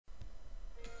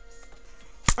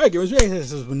Alright, gamers,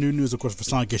 this is new news, of course, for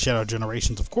Sonic Shadow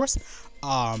Generations, of course.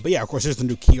 But yeah, of course, here's the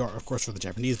new key art, of course, for the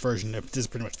Japanese version. This is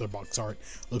pretty much the box art.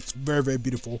 Looks very, very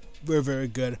beautiful. Very, very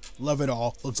good. Love it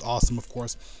all. Looks awesome, of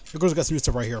course. Of course, we got some new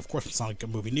stuff right here, of course, from Sonic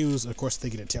Movie News. Of course,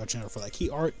 thank you to Tail Channel for that key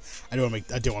art. I do want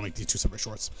to make these two separate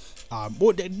shorts.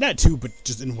 Well, not two, but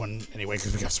just in one anyway,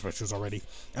 because we got separate shorts already.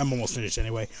 I'm almost finished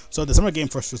anyway. So the summer game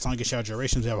first for Sonic Shadow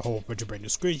Generations, we have a whole bunch of brand new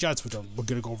screenshots, which we're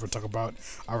going to go over and talk about.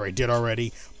 I already did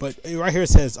already. But right here it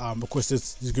says, of course,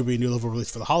 this is going to be a new level release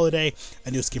for the holiday,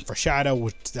 a new skin for Shadow,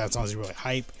 which that sounds really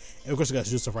hype. And of course, we got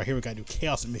some new stuff right here. We got new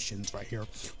Chaos missions right here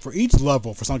for each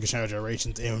level for Sonic Shadow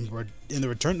Generations, and we're in the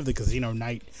return of the Casino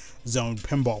Night Zone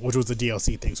Pinball, which was the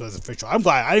DLC thing, so it's official. I'm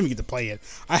glad I didn't even get to play it.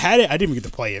 I had it, I didn't even get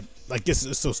to play it. Like, this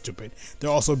is so stupid.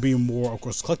 There'll also be more, of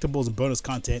course, collectibles and bonus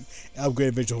content, and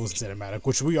upgraded visuals and cinematic,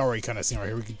 which we already kind of seen right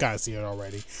here. We can kind of see it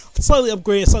already. Slightly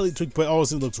upgraded, slightly tweaked, but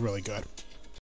honestly looks really good.